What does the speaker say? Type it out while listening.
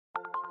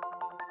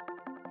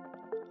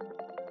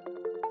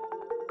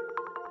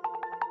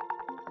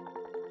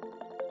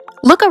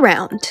Look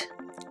around.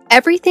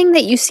 Everything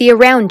that you see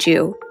around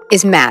you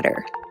is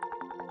matter.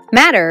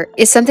 Matter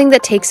is something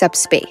that takes up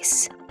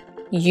space.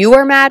 You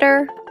are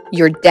matter,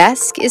 your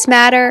desk is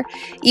matter,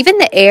 even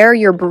the air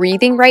you're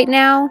breathing right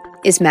now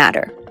is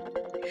matter.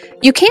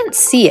 You can't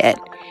see it,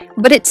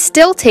 but it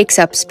still takes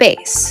up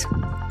space.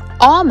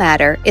 All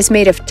matter is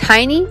made of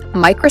tiny,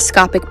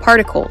 microscopic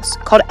particles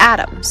called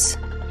atoms.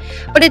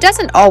 But it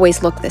doesn't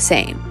always look the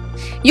same.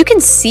 You can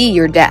see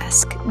your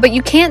desk, but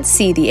you can't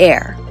see the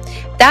air.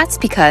 That's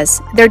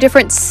because they're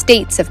different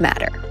states of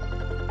matter.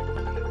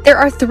 There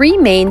are three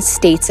main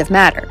states of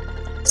matter: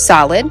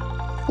 solid,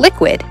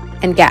 liquid,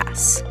 and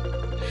gas.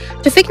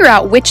 To figure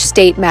out which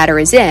state matter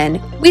is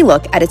in, we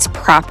look at its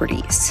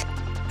properties.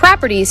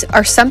 Properties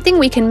are something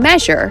we can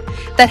measure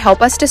that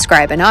help us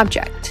describe an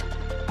object.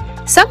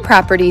 Some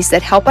properties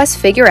that help us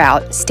figure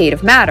out state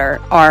of matter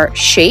are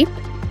shape,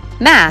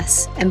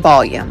 mass, and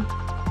volume.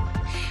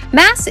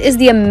 Mass is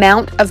the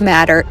amount of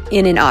matter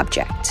in an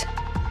object.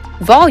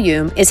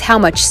 Volume is how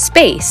much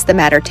space the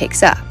matter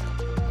takes up.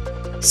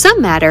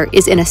 Some matter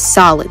is in a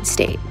solid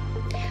state.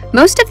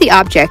 Most of the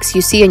objects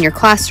you see in your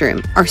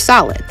classroom are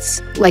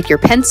solids, like your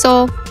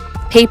pencil,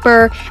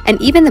 paper,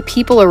 and even the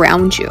people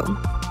around you.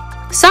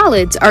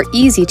 Solids are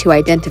easy to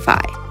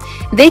identify.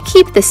 They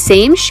keep the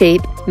same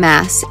shape,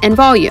 mass, and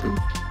volume.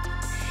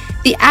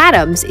 The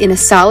atoms in a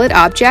solid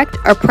object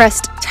are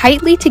pressed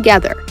tightly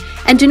together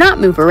and do not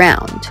move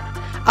around.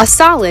 A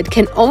solid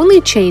can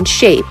only change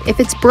shape if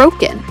it's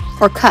broken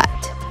or cut.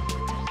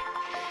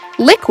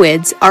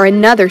 Liquids are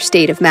another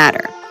state of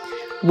matter.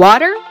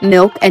 Water,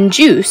 milk, and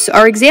juice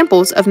are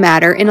examples of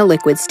matter in a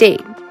liquid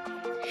state.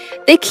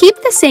 They keep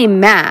the same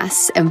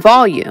mass and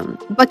volume,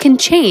 but can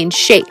change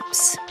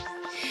shapes.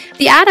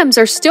 The atoms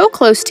are still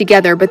close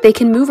together, but they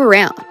can move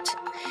around.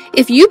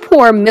 If you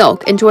pour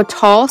milk into a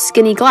tall,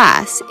 skinny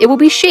glass, it will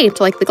be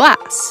shaped like the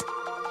glass.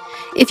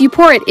 If you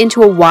pour it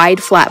into a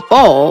wide, flat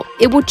bowl,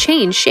 it will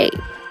change shape.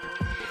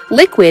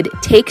 Liquid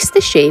takes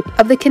the shape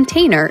of the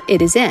container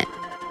it is in.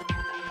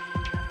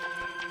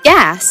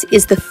 Gas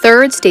is the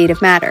third state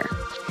of matter.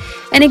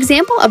 An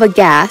example of a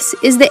gas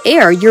is the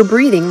air you're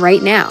breathing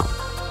right now.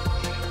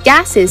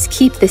 Gases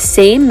keep the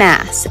same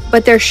mass,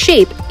 but their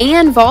shape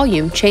and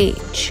volume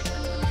change.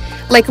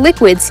 Like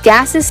liquids,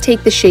 gases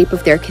take the shape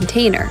of their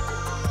container.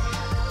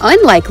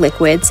 Unlike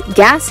liquids,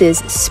 gases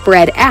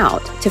spread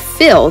out to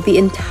fill the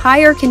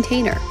entire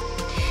container.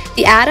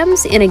 The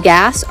atoms in a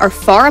gas are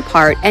far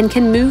apart and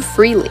can move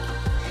freely.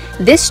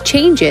 This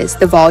changes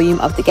the volume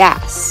of the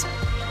gas.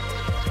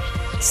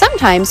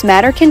 Sometimes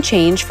matter can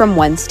change from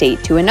one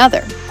state to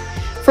another.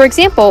 For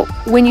example,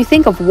 when you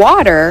think of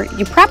water,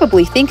 you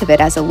probably think of it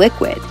as a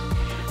liquid.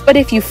 But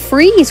if you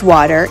freeze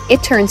water,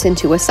 it turns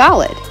into a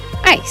solid,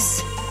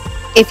 ice.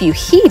 If you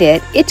heat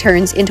it, it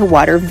turns into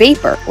water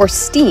vapor or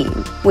steam,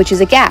 which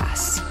is a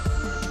gas.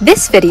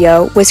 This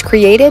video was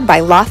created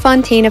by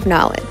LaFountaine of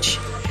Knowledge.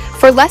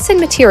 For lesson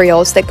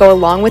materials that go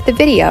along with the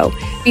video,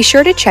 be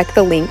sure to check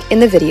the link in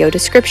the video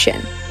description.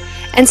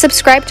 And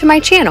subscribe to my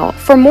channel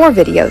for more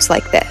videos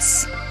like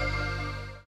this.